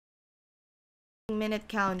minute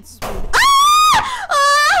counts. No,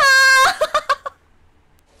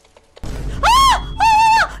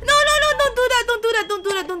 don't do that,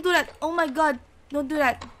 don't do that. Oh my god, don't do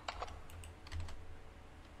that.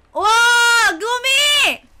 Whoa,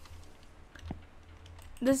 Gumi!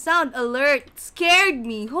 The sound alert scared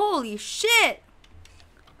me. Holy shit.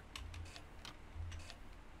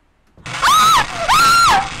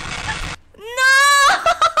 No!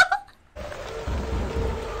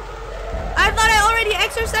 I thought I already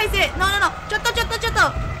exercised it. No. Choto.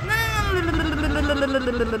 No.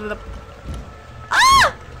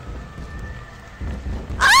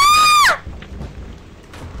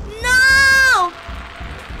 No!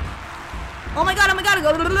 Oh my god.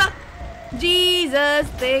 Jesus,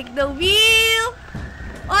 take the wheel.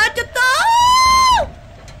 Oh, choto!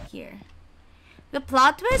 Here. The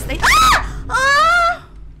plot twist?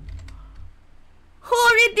 Who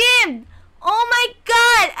redeemed? Oh my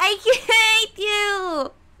god, I hate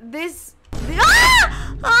you.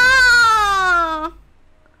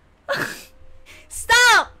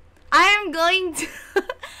 Stop! I'm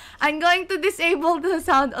going to disable the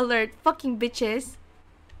sound alert. Fucking bitches.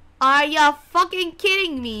 Are ya fucking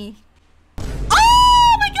kidding me?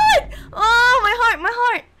 Oh my god! Oh, my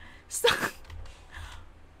heart. Stop.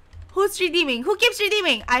 Who's redeeming? Who keeps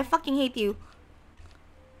redeeming? I fucking hate you.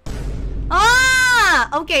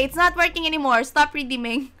 Okay, it's not working anymore. Stop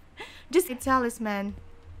redeeming. Just a talisman.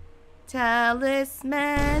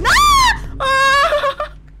 Talisman.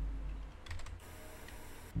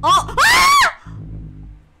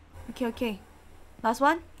 Okay. Last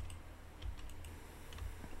one.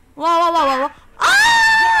 Whoa.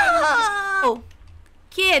 Oh!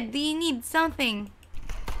 Kid, do you need something?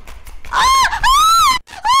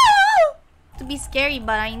 To be scary,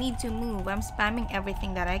 but I need to move. I'm spamming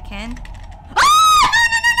everything that I can.